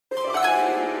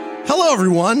Hello,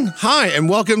 everyone. Hi, and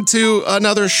welcome to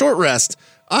another short rest.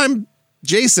 I'm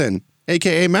Jason,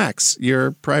 a.k.a. Max,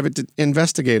 your private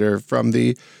investigator from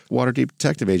the Waterdeep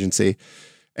Detective Agency.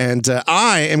 And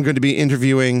I am going to be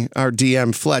interviewing our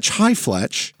DM, Fletch. Hi,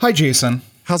 Fletch. Hi, Jason.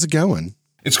 How's it going?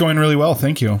 It's going really well,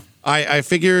 thank you. I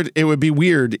figured it would be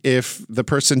weird if the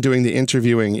person doing the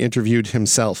interviewing interviewed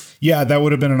himself. Yeah, that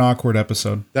would have been an awkward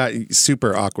episode. That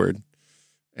super awkward.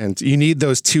 And you need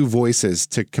those two voices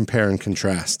to compare and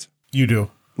contrast. You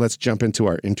do. Let's jump into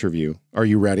our interview. Are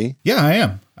you ready? Yeah, I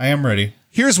am. I am ready.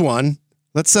 Here's one.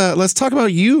 Let's talk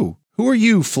about you. Who are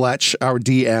you, Fletch, our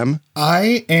DM?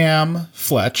 I am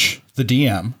Fletch, the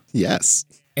DM. Yes.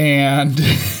 And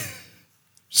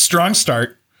strong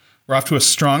start. We're off to a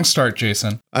strong start,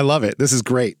 Jason. I love it. This is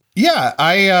great. Yeah,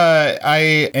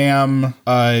 I am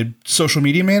a social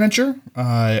media manager.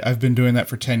 I've been doing that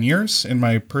for 10 years in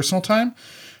my personal time.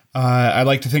 I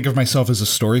like to think of myself as a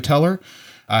storyteller.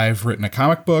 I've written a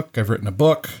comic book. I've written a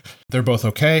book. They're both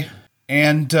okay.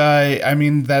 And I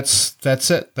mean, that's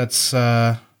it. That's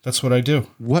what I do.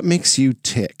 What makes you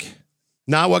tick?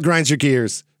 Not what grinds your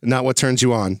gears, not what turns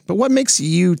you on, but what makes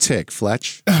you tick,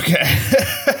 Fletch? Okay.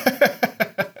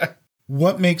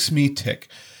 What makes me tick?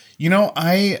 You know,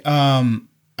 I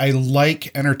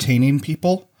like entertaining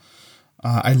people.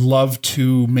 I love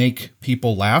to make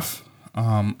people laugh.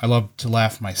 I love to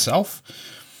laugh myself.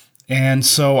 And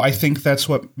so I think that's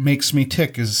what makes me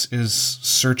tick is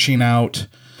searching out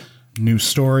new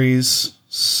stories,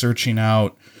 searching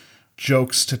out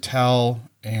jokes to tell,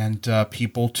 and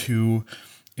people to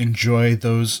enjoy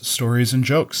those stories and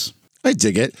jokes. I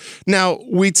dig it. Now,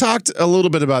 we talked a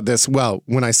little bit about this. Well,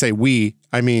 when I say we,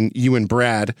 I mean you and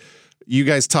Brad. You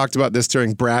guys talked about this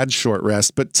during Brad's short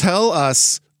rest, but tell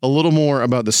us a little more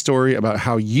about the story about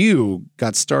how you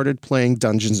got started playing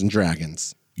Dungeons and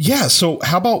Dragons. Yeah, so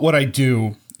how about what I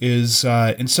do is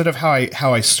instead of how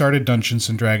I started Dungeons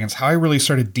and Dragons, how I really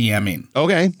started DMing.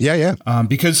 Okay, yeah.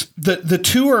 Because the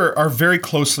two are very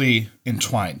closely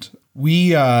entwined.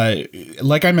 We,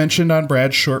 like I mentioned on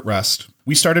Brad's short rest,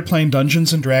 we started playing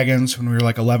Dungeons and Dragons when we were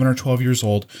like 11 or 12 years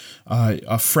old.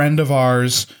 A friend of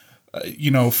ours,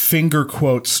 finger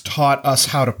quotes, taught us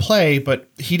how to play, but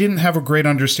he didn't have a great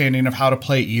understanding of how to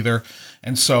play either.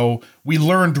 And so we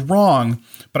learned wrong,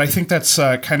 but I think that's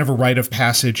kind of a rite of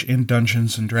passage in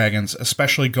Dungeons and Dragons,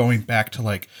 especially going back to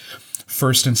like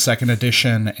first and second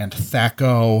edition and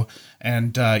THAC0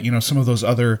 and, some of those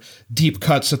other deep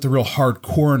cuts that the real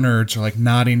hardcore nerds are like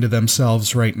nodding to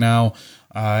themselves right now.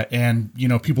 And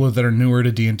people that are newer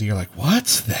to D&D are like,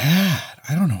 what's that?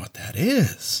 I don't know what that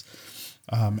is.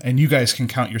 And you guys can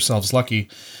count yourselves lucky.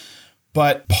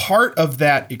 But part of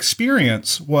that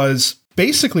experience was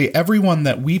basically everyone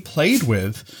that we played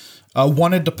with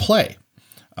wanted to play.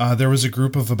 There was a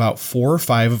group of about 4 or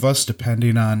 5 of us,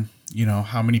 depending on,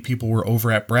 how many people were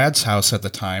over at Brad's house at the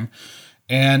time.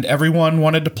 And everyone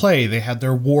wanted to play. They had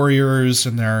their warriors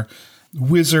and their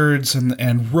wizards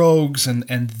and rogues,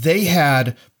 and they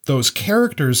had those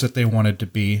characters that they wanted to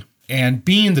be. And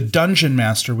being the dungeon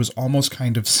master was almost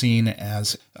kind of seen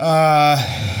as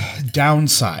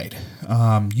downside.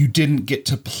 You didn't get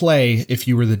to play if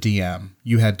you were the DM.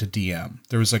 You had to DM.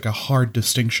 There was like a hard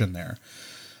distinction there.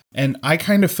 And I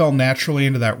kind of fell naturally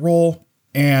into that role.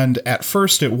 And at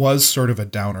first it was sort of a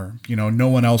downer. No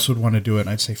one else would want to do it. And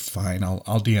I'd say, fine, I'll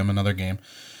DM another game.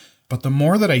 But the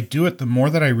more that I do it, the more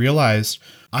that I realized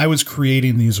I was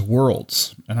creating these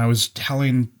worlds and I was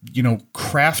telling,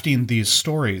 crafting these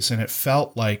stories. And it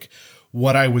felt like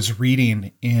what I was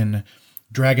reading in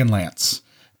Dragonlance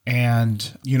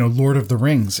and, Lord of the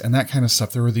Rings and that kind of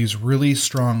stuff. There were these really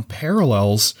strong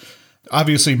parallels.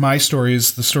 Obviously, my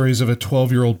stories, the stories of a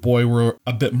 12-year-old boy, were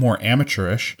a bit more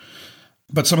amateurish.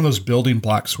 But some of those building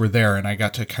blocks were there, and I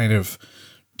got to kind of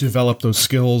develop those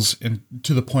skills and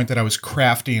to the point that I was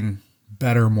crafting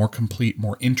better, more complete,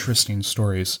 more interesting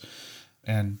stories.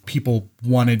 And people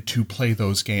wanted to play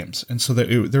those games. And so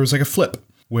there was like a flip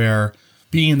where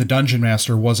being the dungeon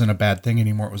master wasn't a bad thing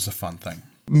anymore. It was a fun thing.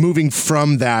 Moving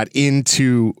from that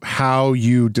into how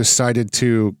you decided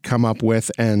to come up with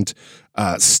and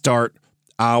start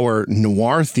our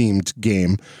noir-themed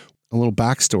game, a little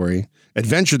backstory.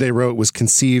 Adventure They Wrote was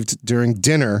conceived during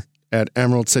dinner at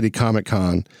Emerald City Comic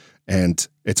Con. And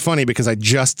it's funny because I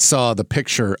just saw the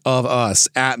picture of us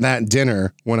at that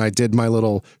dinner when I did my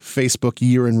little Facebook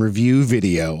year in review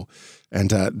video. And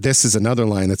this is another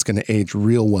line that's going to age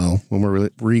real well when we're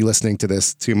re-listening to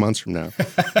this 2 months from now.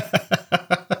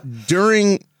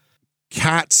 During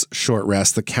Kat's short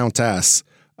rest, the Countess,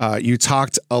 you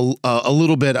talked a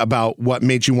little bit about what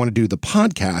made you want to do the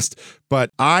podcast,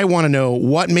 but I want to know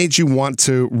what made you want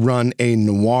to run a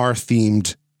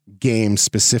noir-themed game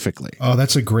specifically? Oh,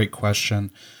 that's a great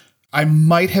question. I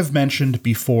might have mentioned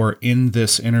before in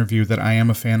this interview that I am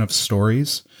a fan of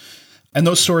stories, and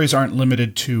those stories aren't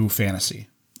limited to fantasy.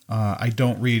 I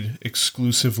don't read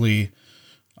exclusively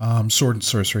sword and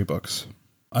sorcery books.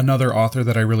 Another author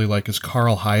that I really like is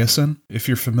Carl Hyacin. If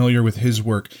you're familiar with his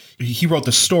work, he wrote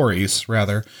the stories,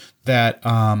 rather, that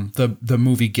the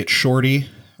movie Get Shorty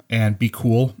and Be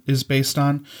Cool is based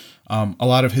on. A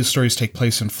lot of his stories take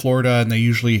place in Florida, and they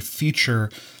usually feature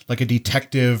like a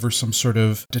detective or some sort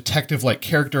of detective-like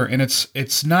character, and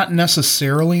it's not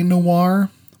necessarily noir,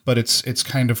 but it's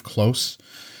kind of close.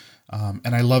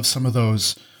 And I love some of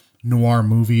those noir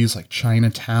movies like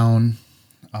Chinatown,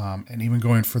 and even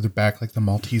going further back like the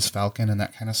Maltese Falcon and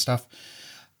that kind of stuff.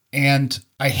 And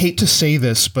I hate to say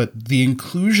this, but the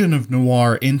inclusion of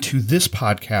noir into this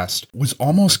podcast was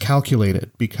almost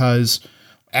calculated, because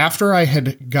after I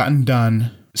had gotten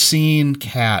done seeing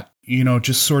Kat,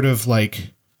 just sort of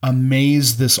like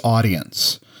amaze this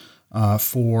audience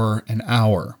for an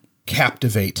hour,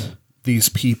 captivate these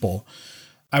people,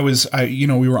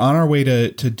 we were on our way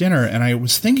to dinner, and I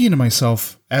was thinking to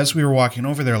myself as we were walking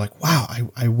over there, like, wow,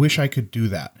 I wish I could do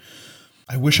that.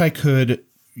 I wish I could,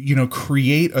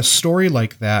 create a story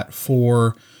like that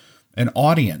for an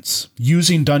audience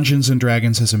using Dungeons and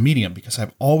Dragons as a medium, because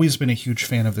I've always been a huge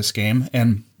fan of this game,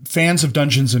 and fans of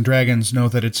Dungeons and Dragons know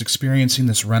that it's experiencing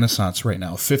this renaissance right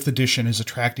now. 5th edition is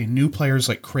attracting new players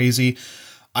like crazy.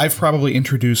 I've probably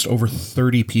introduced over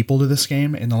 30 people to this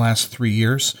game in the last 3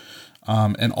 years.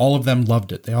 And all of them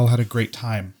loved it. They all had a great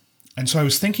time. And so I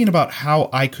was thinking about how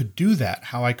I could do that,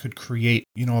 how I could create,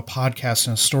 a podcast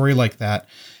and a story like that.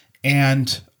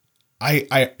 And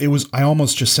I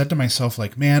almost just said to myself,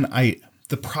 like, man,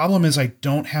 the problem is I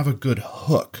don't have a good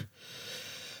hook.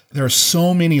 There are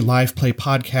so many live play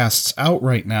podcasts out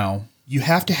right now. You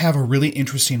have to have a really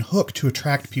interesting hook to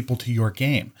attract people to your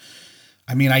game.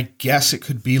 I mean, I guess it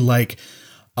could be like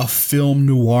a film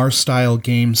noir style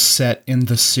game set in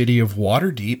the city of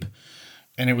Waterdeep.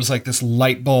 And it was like this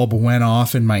light bulb went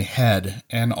off in my head.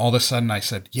 And all of a sudden I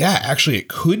said, yeah, actually it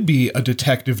could be a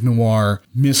detective noir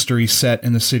mystery set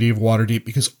in the city of Waterdeep,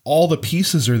 because all the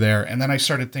pieces are there. And then I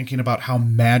started thinking about how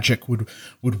magic would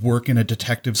work in a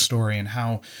detective story, and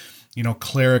how,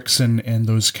 clerics and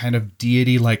those kind of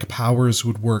deity-like powers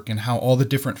would work, and how all the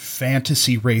different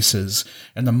fantasy races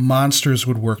and the monsters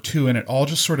would work too. And it all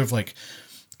just sort of like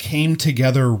came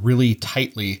together really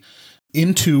tightly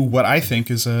into what I think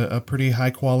is a pretty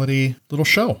high quality little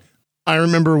show. I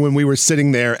remember when we were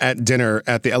sitting there at dinner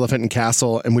at the Elephant and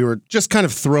Castle, and we were just kind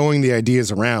of throwing the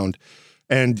ideas around,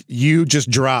 and you just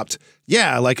dropped,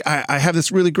 yeah, like I have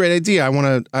this really great idea. I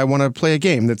want to play a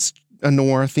game that's a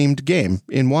noir themed game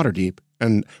in Waterdeep.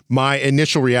 And my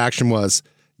initial reaction was,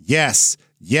 yes,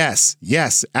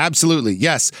 absolutely.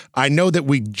 Yes. I know that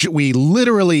we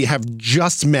literally have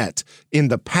just met in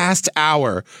the past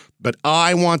hour, but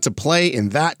I want to play in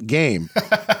that game.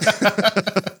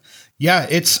 Yeah,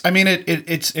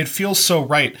 it feels so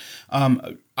right.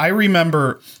 I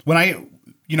remember when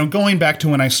going back to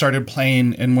when I started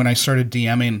playing and when I started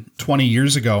DMing 20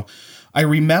 years ago, I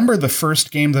remember the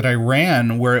first game that I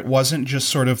ran where it wasn't just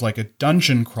sort of like a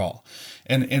dungeon crawl.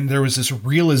 And there was this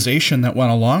realization that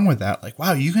went along with that. Like,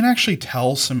 wow, you can actually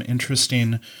tell some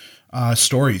interesting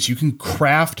stories. You can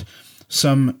craft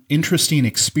some interesting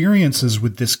experiences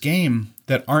with this game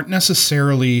that aren't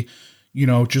necessarily,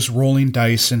 just rolling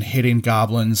dice and hitting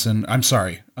goblins and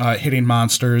hitting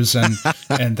monsters and,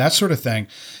 and that sort of thing.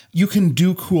 You can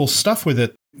do cool stuff with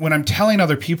it. When I'm telling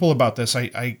other people about this,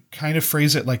 I kind of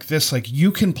phrase it like this: like,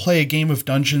 you can play a game of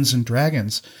Dungeons and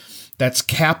Dragons that's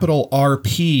capital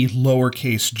RP,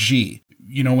 lowercase g.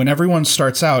 When everyone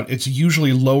starts out, it's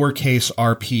usually lowercase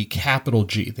RP, capital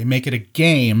G. They make it a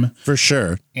game. For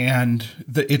sure. And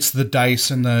it's the dice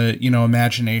and the,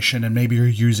 imagination, and maybe you're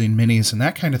using minis and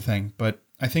that kind of thing. But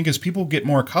I think as people get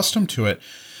more accustomed to it,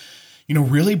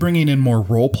 really bringing in more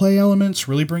role play elements,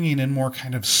 really bringing in more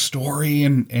kind of story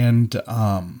and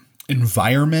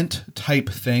environment type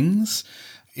things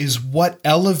is what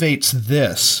elevates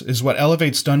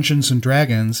Dungeons and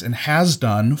Dragons, and has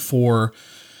done for,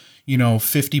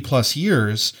 50 plus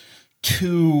years,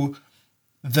 to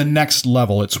the next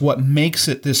level. It's what makes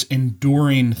it this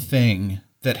enduring thing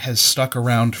that has stuck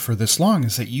around for this long,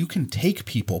 is that you can take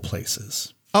people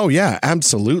places. Oh yeah,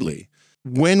 absolutely.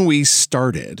 When we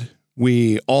started,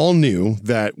 we all knew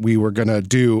that we were going to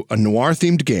do a noir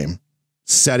themed game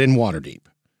set in Waterdeep.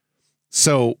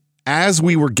 So as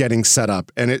we were getting set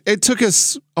up, and it took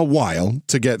us a while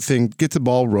to get the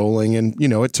ball rolling, and,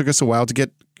 it took us a while to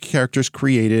get characters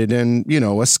created and,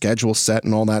 a schedule set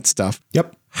and all that stuff.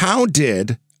 Yep. How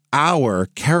did our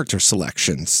character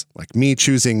selections, like me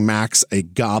choosing Max, a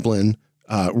goblin,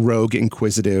 rogue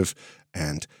inquisitive,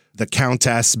 and the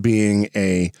Countess being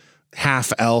a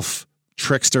half elf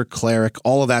trickster cleric,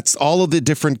 all of the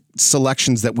different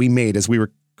selections that we made as we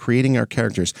were creating our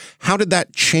characters. How did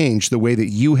that change the way that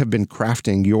you have been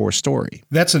crafting your story?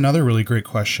 That's another really great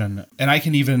question. And I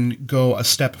can even go a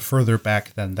step further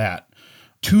back than that.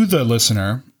 To the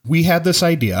listener, we had this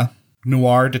idea,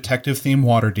 noir detective theme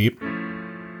Waterdeep.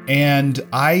 And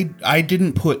I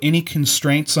didn't put any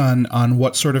constraints on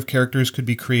what sort of characters could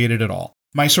be created at all.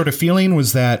 My sort of feeling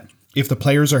was that if the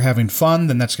players are having fun,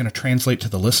 then that's going to translate to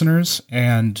the listeners.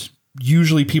 And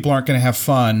usually people aren't going to have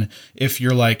fun if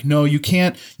you're like, no, you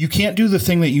can't do the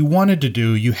thing that you wanted to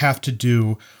do. You have to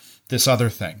do this other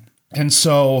thing. And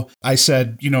so I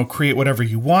said, create whatever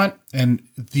you want. And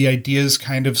the ideas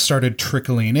kind of started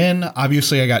trickling in.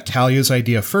 Obviously, I got Talia's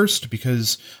idea first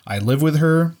because I live with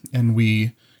her and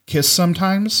we kiss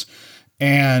sometimes.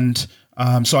 And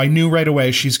so I knew right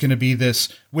away she's going to be this,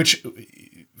 which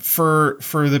for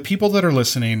the people that are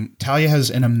listening, Talia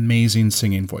has an amazing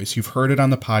singing voice. You've heard it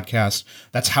on the podcast.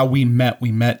 That's how we met.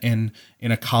 We met in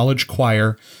a college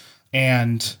choir,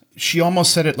 and she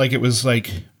almost said it like it was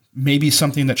like maybe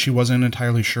something that she wasn't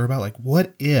entirely sure about. Like,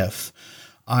 what if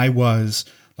I was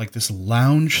like this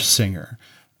lounge singer,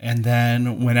 and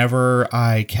then whenever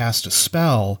I cast a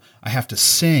spell, I have to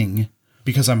sing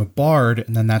because I'm a bard,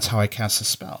 and then that's how I cast a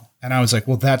spell. And I was like,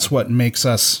 well, that's what makes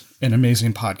us an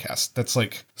amazing podcast. That's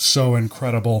like so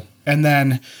incredible. And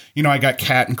then, I got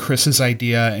Kat and Chris's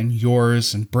idea and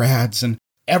yours and Brad's, and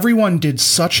everyone did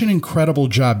such an incredible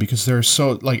job because they're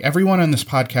so everyone on this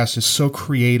podcast is so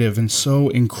creative and so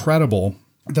incredible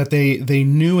that they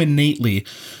knew innately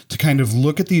to kind of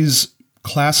look at these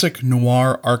classic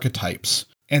noir archetypes.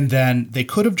 And then they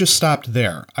could have just stopped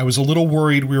there. I was a little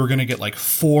worried we were going to get like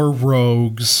 4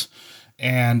 rogues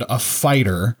and a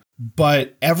fighter,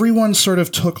 but everyone sort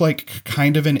of took like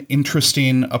kind of an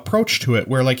interesting approach to it,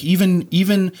 where like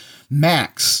even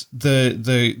Max,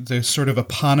 the sort of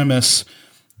eponymous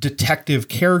detective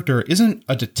character,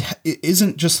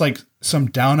 isn't just like some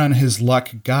down on his luck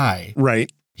guy.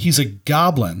 Right. He's a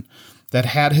goblin that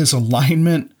had his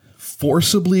alignment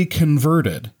forcibly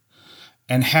converted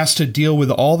and has to deal with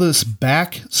all this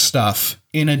back stuff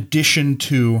in addition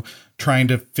to trying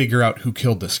to figure out who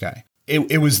killed this guy.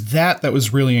 It was that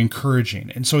was really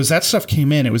encouraging. And so as that stuff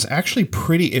came in, it was actually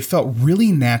it felt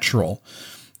really natural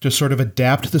to sort of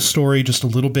adapt the story just a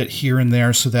little bit here and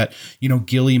there so that,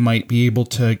 Gilly might be able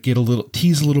to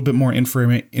tease a little bit more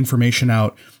information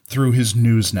out through his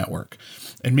news network.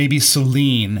 And maybe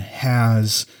Celine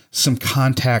has some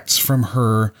contacts from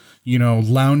her,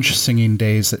 lounge singing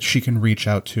days that she can reach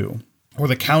out to. Or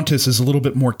the Countess is a little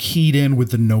bit more keyed in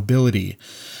with the nobility.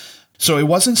 So it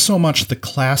wasn't so much the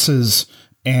classes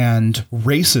and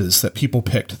races that people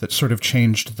picked that sort of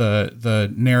changed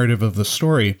the narrative of the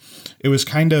story. It was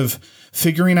kind of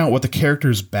figuring out what the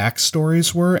characters'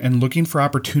 backstories were and looking for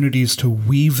opportunities to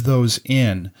weave those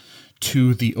in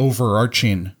to the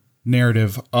overarching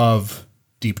narrative of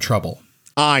Deep Trouble.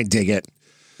 I dig it,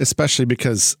 especially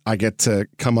because I get to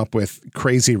come up with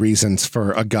crazy reasons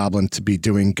for a goblin to be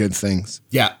doing good things.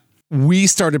 Yeah. We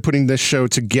started putting this show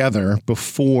together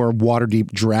before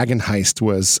Waterdeep Dragon Heist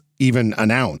was even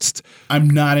announced. I'm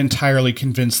not entirely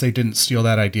convinced they didn't steal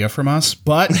that idea from us,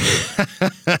 but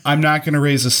I'm not going to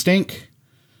raise a stink.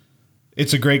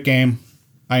 It's a great game.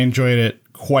 I enjoyed it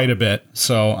quite a bit,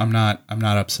 so I'm not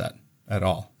upset at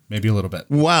all. Maybe a little bit.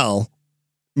 Well,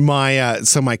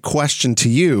 my question to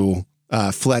you,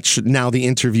 Fletch, now the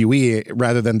interviewee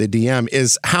rather than the DM,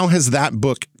 is how has that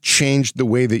book changed the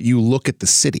way that you look at the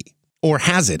city? Or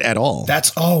has it at all?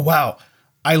 Oh, wow.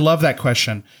 I love that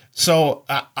question. So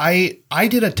I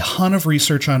did a ton of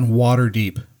research on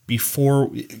Waterdeep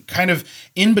before, kind of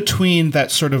in between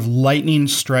that sort of lightning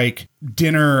strike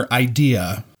dinner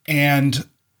idea. And,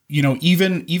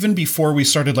 even before we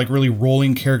started like really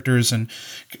rolling characters and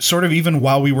sort of even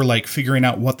while we were like figuring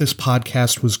out what this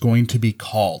podcast was going to be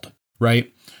called,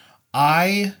 right?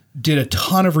 I did a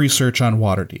ton of research on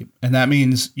Waterdeep, and that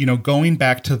means, going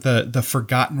back to the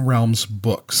Forgotten Realms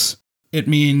books. It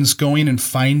means going and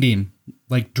finding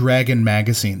like dragon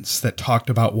magazines that talked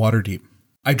about Waterdeep.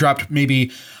 I dropped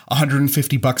maybe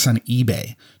 $150 on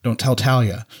eBay, don't tell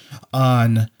Talia,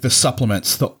 on the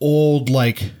supplements, the old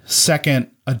like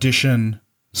second edition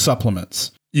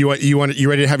supplements. You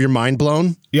ready to have your mind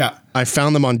blown? Yeah. I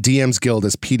found them on DM's Guild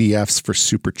as PDFs for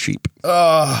super cheap.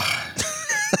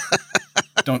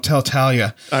 Don't tell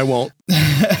Talia. I won't.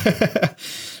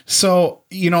 So,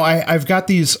 I've got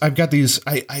these,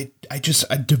 I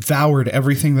I devoured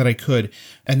everything that I could.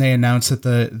 And they announced that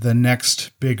the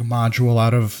next big module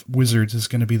out of Wizards is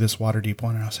going to be this Waterdeep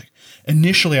one. And I was like,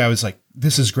 initially I was like,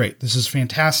 this is great. This is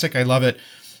fantastic. I love it.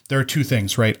 There are two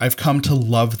things, right? I've come to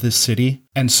love this city.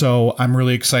 And so I'm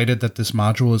really excited that this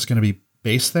module is going to be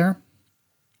based there.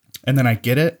 And then I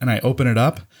get it and I open it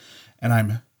up and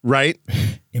I'm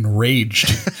enraged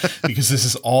because this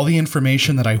is all the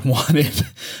information that I wanted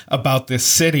about this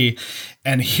city.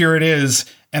 And here it is.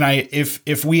 And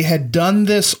if we had done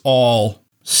this all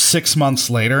 6 months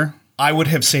later, I would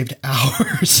have saved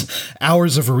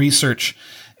hours of research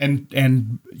and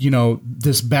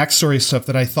this backstory stuff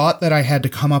that I thought that I had to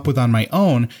come up with on my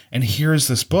own. And here's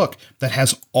this book that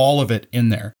has all of it in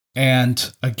there.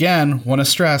 And again, want to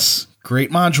stress,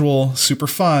 great module, super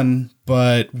fun,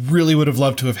 but really would have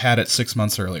loved to have had it 6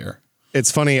 months earlier.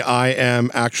 It's funny. I'm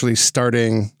going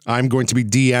to be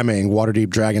DMing Waterdeep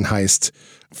Dragon Heist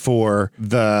for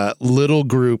the little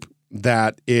group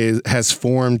that has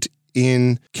formed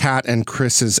in Kat and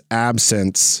Chris's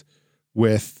absence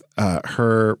with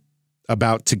her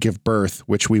about to give birth,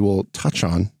 which we will touch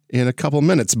on in a couple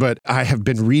minutes. But I have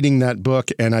been reading that book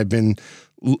and I've been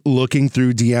looking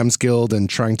through DM's Guild and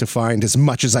trying to find as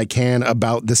much as I can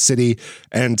about the city.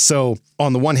 And so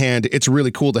on the one hand, it's really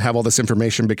cool to have all this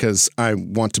information because I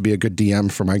want to be a good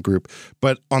DM for my group.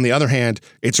 But on the other hand,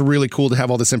 it's really cool to have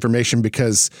all this information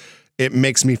because it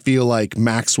makes me feel like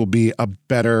Max will be a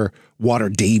better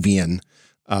Waterdavian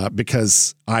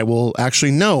because I will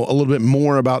actually know a little bit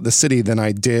more about the city than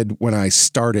I did when I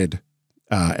started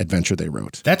adventure they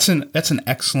wrote. That's an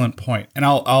excellent point. And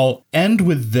I'll end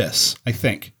with this, I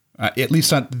think, at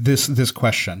least on this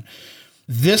question.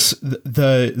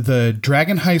 The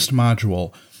Dragon Heist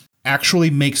module actually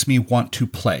makes me want to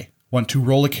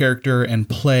roll a character and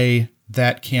play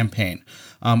that campaign,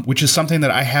 which is something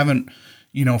that I haven't,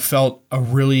 felt a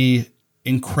really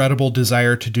incredible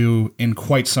desire to do in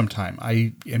quite some time.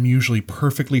 I am usually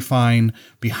perfectly fine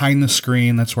behind the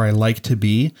screen. That's where I like to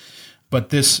be. But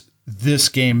this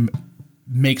game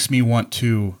makes me want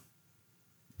to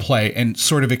play and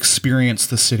sort of experience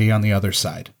the city on the other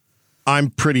side. I'm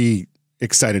pretty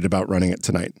excited about running it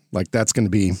tonight. Like it's going to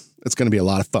be a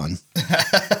lot of fun.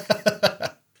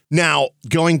 Now,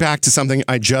 going back to something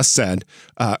I just said,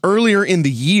 earlier in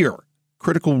the year,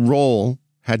 Critical Role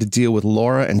had to deal with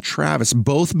Laura and Travis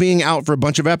both being out for a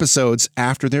bunch of episodes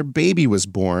after their baby was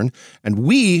born. And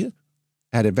we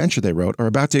at Adventure They Wrote are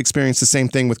about to experience the same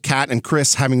thing with Kat and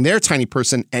Chris having their tiny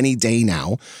person any day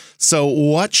now. So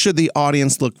what should the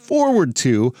audience look forward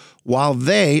to while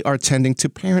they are tending to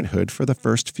parenthood for the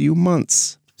first few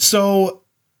months? So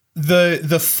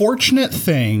the fortunate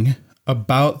thing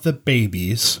about the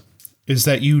babies is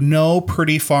that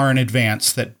pretty far in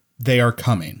advance that they are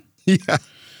coming. Yeah.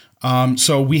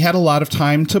 So we had a lot of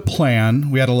time to plan.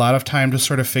 We had a lot of time to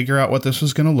sort of figure out what this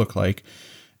was going to look like.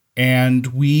 And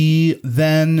we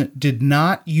then did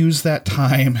not use that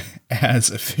time as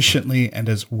efficiently and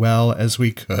as well as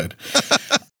we could.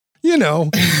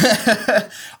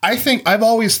 I think I've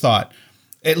always thought,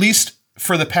 at least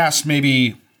for the past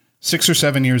maybe 6 or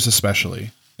 7 years,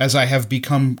 especially as I have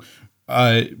become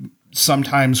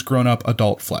sometimes grown up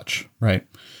adult Fletch, right?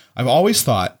 I've always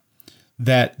thought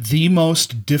that the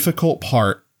most difficult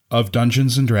part of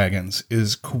Dungeons and Dragons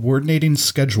is coordinating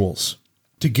schedules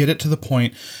to get it to the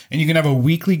point. And you can have a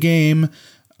weekly game,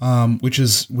 which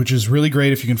is really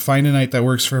great if you can find a night that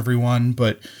works for everyone.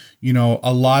 But,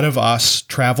 a lot of us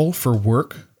travel for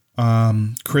work.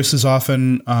 Chris is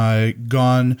often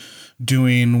gone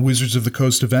doing Wizards of the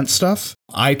Coast event stuff.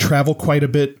 I travel quite a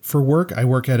bit for work. I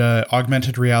work at an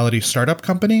augmented reality startup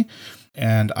company,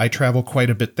 and I travel quite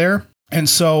a bit there. And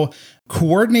so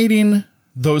coordinating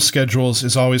those schedules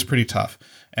is always pretty tough.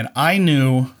 And I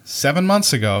knew 6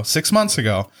 months ago,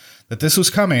 that this was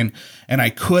coming, and I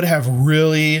could have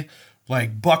really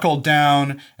buckled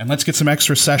down and let's get some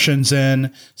extra sessions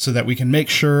in so that we can make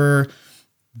sure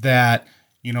that,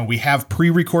 we have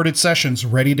pre-recorded sessions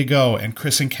ready to go. And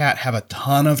Chris and Kat have a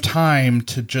ton of time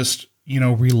to just,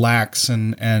 relax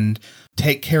and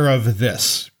take care of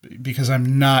this, because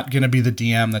I'm not going to be the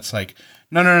DM that's like,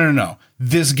 no.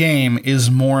 This game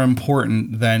is more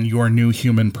important than your new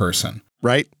human person.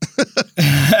 Right.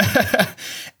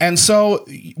 And so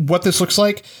what this looks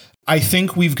like, I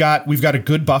think we've got a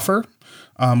good buffer.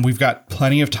 We've got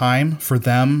plenty of time for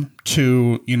them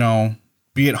to,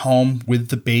 be at home with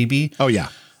the baby. Oh, yeah.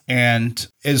 And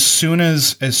as soon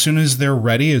as they're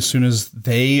ready, as soon as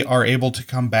they are able to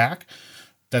come back,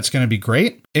 that's going to be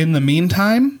great. In the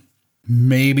meantime,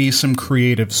 maybe some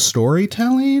creative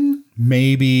storytelling.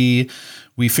 Maybe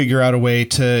we figure out a way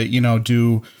to,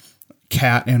 do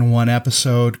Kat in one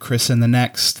episode, Chris in the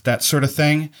next, that sort of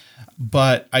thing.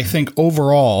 But I think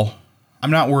overall, I'm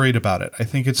not worried about it. I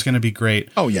think it's going to be great.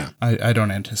 Oh, yeah. I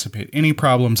don't anticipate any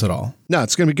problems at all. No,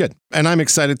 it's going to be good. And I'm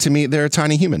excited to meet their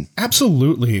tiny human.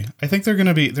 Absolutely. I think they're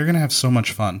going to have so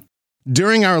much fun.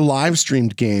 During our live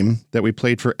streamed game that we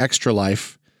played for Extra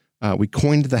Life, we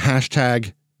coined the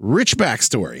hashtag Rich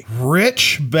Backstory.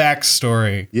 Rich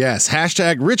Backstory. Yes,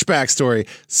 hashtag Rich Backstory.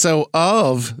 So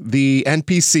of the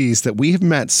NPCs that we have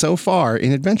met so far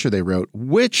in Adventure They Wrote,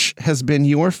 which has been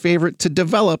your favorite to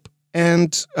develop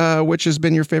and which has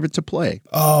been your favorite to play?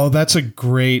 Oh, that's a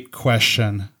great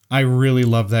question. I really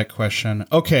love that question.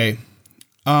 Okay.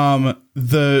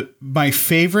 My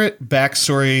favorite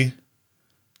backstory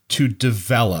to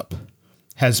develop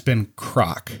has been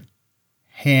Croc.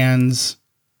 Hands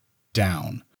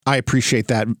down. I appreciate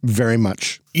that very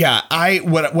much. Yeah,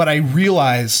 what I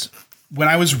realized when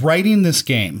I was writing this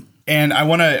game, and I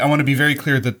want to be very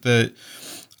clear that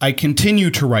I continue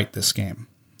to write this game.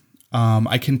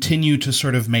 I continue to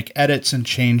sort of make edits and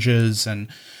changes, and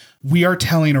we are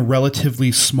telling a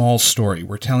relatively small story.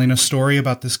 We're telling a story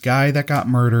about this guy that got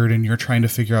murdered, and you're trying to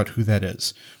figure out who that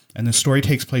is. And the story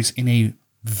takes place in a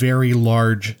very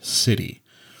large city.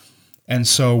 And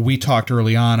so we talked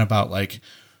early on about like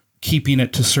keeping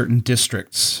it to certain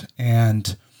districts,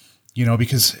 and, you know,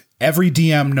 because every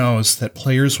DM knows that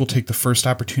players will take the first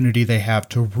opportunity they have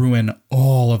to ruin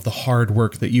all of the hard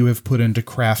work that you have put into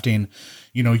crafting,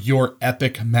 you know, your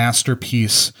epic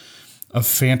masterpiece of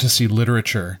fantasy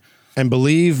literature. And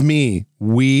believe me,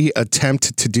 we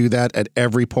attempt to do that at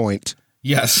every point.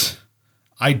 Yes,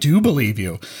 I do believe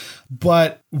you.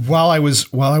 But while I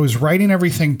was writing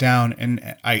everything down,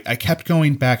 and I kept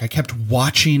going back, I kept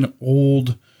watching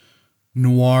old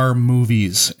noir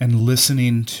movies and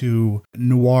listening to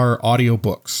noir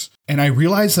audiobooks. And I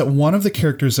realized that one of the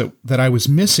characters that I was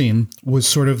missing was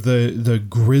sort of the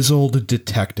grizzled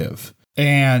detective.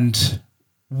 And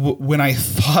when I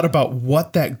thought about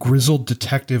what that grizzled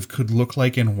detective could look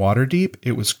like in Waterdeep,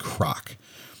 it was Croc.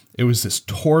 It was this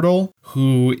turtle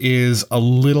who is a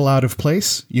little out of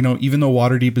place. You know, even though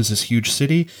Waterdeep is this huge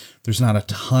city, there's not a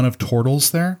ton of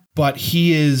turtles there. But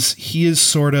he is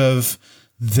sort of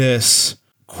this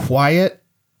quiet,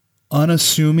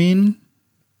 unassuming,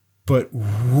 but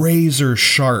razor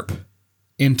sharp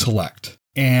intellect.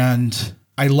 And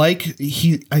I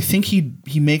think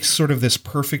he makes sort of this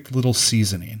perfect little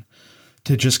seasoning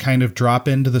to just kind of drop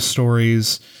into the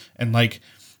stories, and like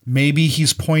maybe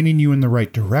he's pointing you in the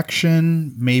right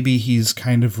direction, maybe he's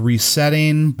kind of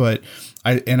resetting, but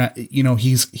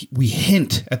we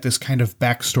hint at this kind of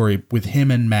backstory with him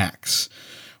and Max,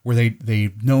 where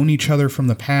they've known each other from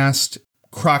the past.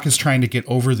 Croc is trying to get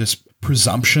over this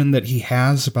presumption that he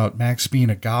has about Max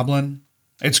being a goblin.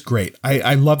 It's great.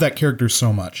 I love that character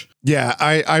so much. Yeah,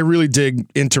 I really dig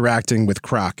interacting with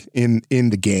Croc in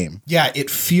the game. Yeah, it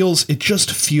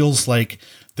just feels like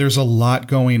there's a lot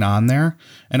going on there.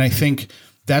 And I think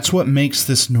that's what makes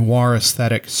this noir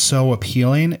aesthetic so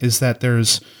appealing, is that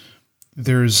there's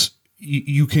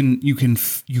you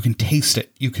can taste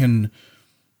it. You can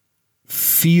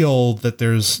feel that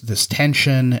there's this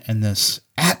tension and this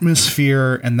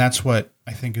atmosphere, and that's what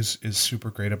I think is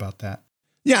super great about that.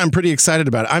 Yeah, I'm pretty excited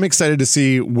about it. I'm excited to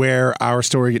see where our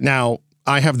story... Now,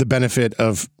 I have the benefit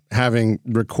of having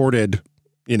recorded,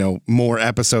 you know, more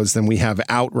episodes than we have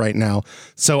out right now.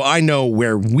 So I know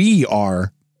where we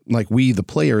are, like we, the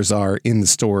players, are in the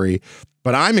story.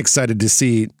 But I'm excited to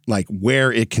see like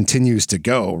where it continues to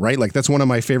go, right? Like that's one of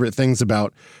my favorite things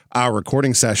about our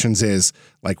recording sessions is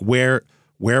like where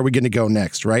are we going to go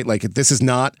next, right? Like this is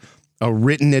not a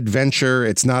written adventure.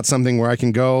 It's not something where I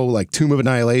can go like Tomb of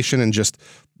Annihilation and just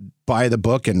buy the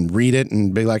book and read it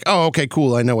and be like, oh, okay,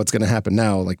 cool. I know what's going to happen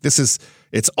now. Like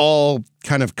it's all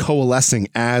kind of coalescing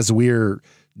as we're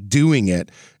doing it.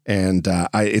 And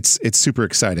it's super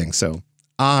exciting. So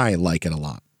I like it a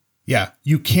lot. Yeah,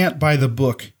 you can't buy the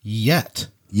book yet.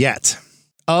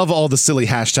 Of all the silly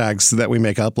hashtags that we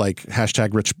make up, like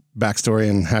hashtag rich backstory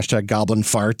and hashtag goblin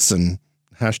farts and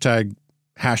hashtag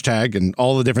and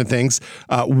all the different things,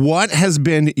 what has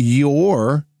been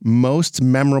your most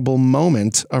memorable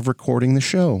moment of recording the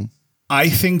show? I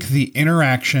think the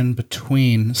interaction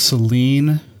between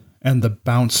Celine and the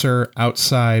bouncer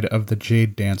outside of the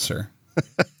Jade Dancer.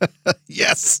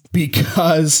 Yes,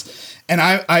 because, and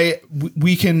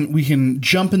we can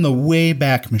jump in the way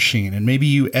back machine, and maybe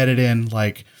you edit in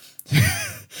like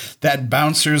that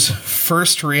bouncer's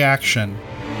first reaction.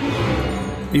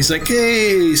 He's like,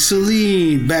 "Hey,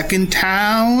 Celine, back in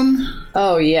town?"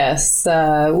 Oh yes,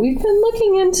 we've been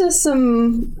looking into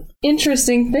some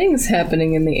interesting things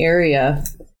happening in the area.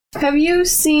 Have you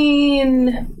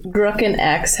seen Drucken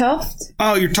Axhelft?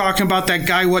 Oh, you're talking about that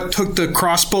guy what took the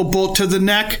crossbow bolt to the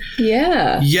neck?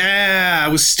 Yeah. Yeah, I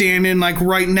was standing like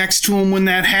right next to him when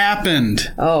that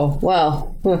happened. Oh,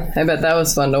 well, I bet that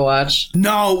was fun to watch.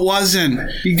 No, it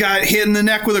wasn't. He got hit in the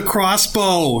neck with a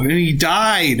crossbow and he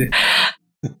died.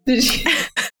 Did you?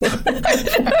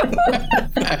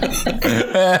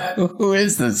 Who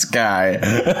is this guy?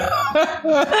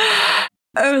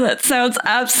 Oh, that sounds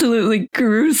absolutely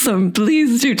gruesome.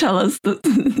 Please do tell us the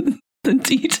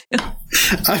details.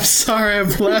 I'm sorry, I'm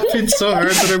laughing so hard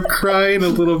that I'm crying a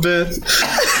little bit.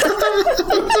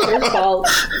 It's your fault.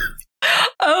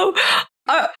 Oh,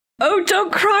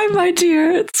 don't cry, my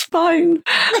dear. It's fine.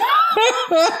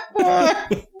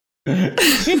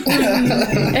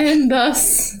 And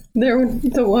thus,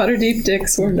 the Waterdeep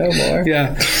dicks were no more.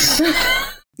 Yeah.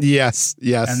 Yes.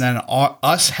 And then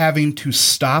us having to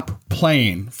stop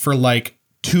playing for like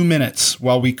 2 minutes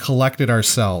while we collected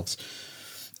ourselves.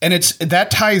 And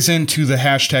that ties into the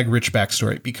hashtag rich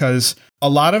backstory, because a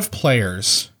lot of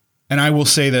players, and I will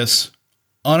say this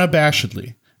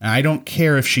unabashedly, and I don't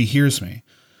care if she hears me,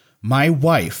 my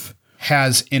wife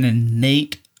has an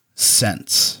innate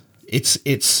sense.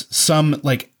 It's some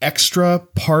like extra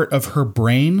part of her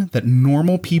brain that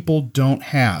normal people don't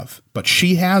have, but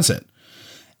she has it.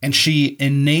 And she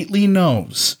innately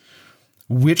knows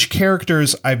which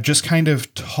characters I've just kind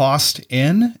of tossed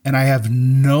in, and I have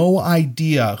no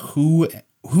idea who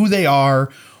they are,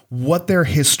 what their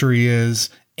history is,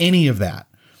 any of that.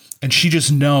 And she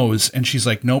just knows, and she's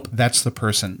like, nope, that's the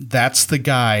person. That's the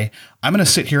guy. I'm going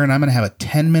to sit here and I'm going to have a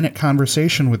 10-minute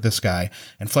conversation with this guy,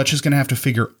 and Fletch is going to have to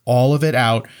figure all of it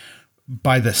out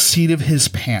by the seat of his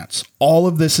pants. All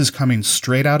of this is coming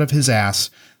straight out of his ass.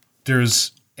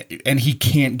 And he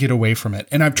can't get away from it.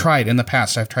 And I've tried in the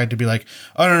past. I've tried to be like,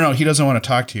 oh, no, he doesn't want to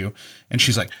talk to you. And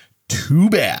she's like,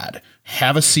 too bad.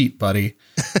 Have a seat, buddy.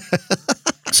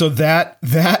 So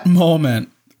that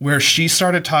moment where she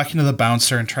started talking to the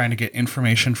bouncer and trying to get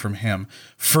information from him,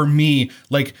 for me,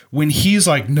 like when he's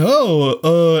like, no,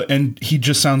 and he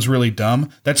just sounds really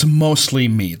dumb, that's mostly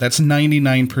me. That's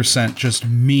 99% just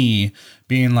me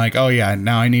being like, oh yeah,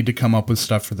 now I need to come up with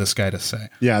stuff for this guy to say.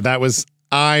 Yeah,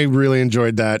 I really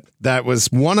enjoyed that. That was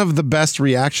one of the best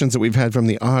reactions that we've had from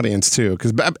the audience too,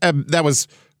 because that was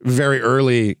very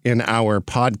early in our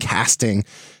podcasting.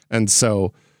 And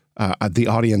so the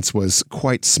audience was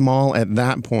quite small at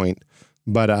that point,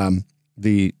 but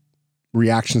the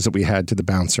reactions that we had to the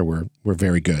bouncer were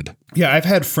very good. Yeah, I've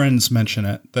had friends mention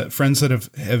it, that friends that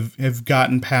have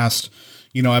gotten past,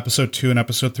 episode 2 and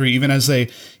episode 3, even as they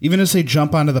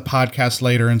jump onto the podcast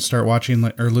later and start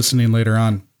watching or listening later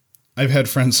on. I've had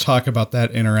friends talk about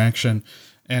that interaction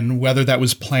and whether that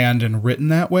was planned and written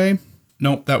that way.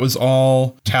 Nope, that was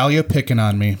all Talia picking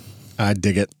on me. I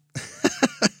dig it.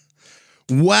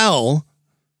 Well,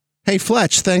 hey,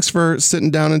 Fletch, thanks for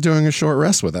sitting down and doing a short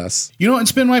rest with us.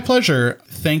 It's been my pleasure.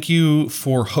 Thank you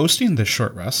for hosting this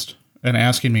short rest and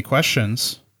asking me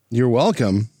questions. You're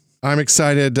welcome. I'm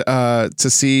excited to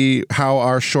see how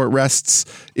our short rests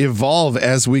evolve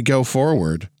as we go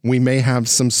forward. We may have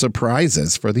some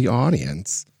surprises for the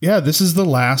audience. Yeah, this is the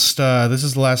last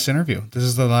interview. This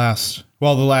is the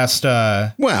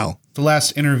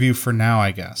last interview for now,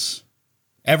 I guess.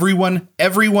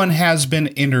 Everyone has been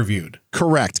interviewed.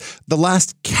 Correct. The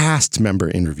last cast member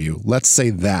interview. Let's say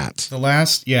that. The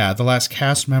last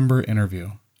cast member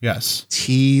interview. Yes.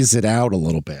 Tease it out a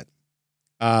little bit.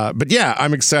 But yeah,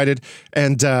 I'm excited.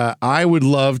 And I would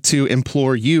love to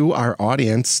implore you, our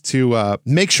audience, to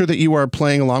make sure that you are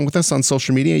playing along with us on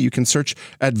social media. You can search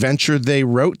Adventure They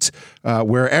Wrote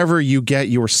wherever you get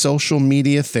your social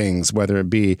media things, whether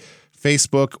it be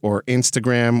Facebook or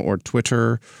Instagram or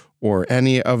Twitter or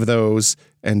any of those.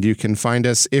 And you can find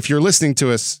us. If you're listening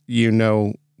to us, you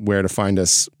know where to find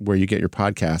us, where you get your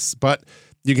podcasts. But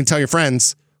you can tell your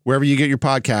friends wherever you get your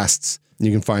podcasts.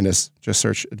 You can find us. Just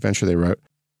search Adventure They Wrote.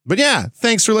 But yeah,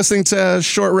 thanks for listening to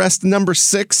Short Rest number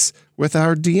 6 with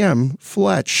our DM,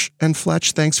 Fletch. And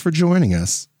Fletch, thanks for joining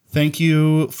us. Thank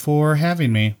you for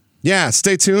having me. Yeah,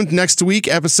 stay tuned. Next week,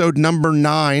 episode number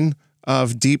 9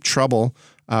 of Deep Trouble,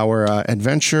 our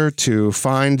adventure to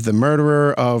find the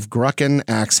murderer of Drucken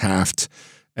Axhelft.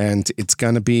 And it's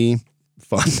going to be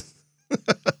fun.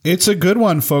 It's a good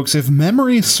one, folks. If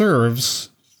memory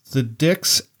serves, the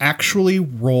dicks actually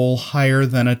roll higher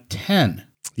than a 10.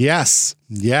 Yes.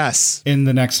 In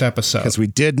the next episode. Because we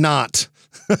did not.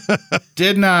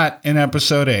 Did not in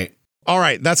episode 8. All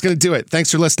right, that's going to do it.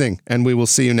 Thanks for listening, and we will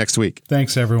see you next week.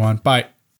 Thanks, everyone. Bye.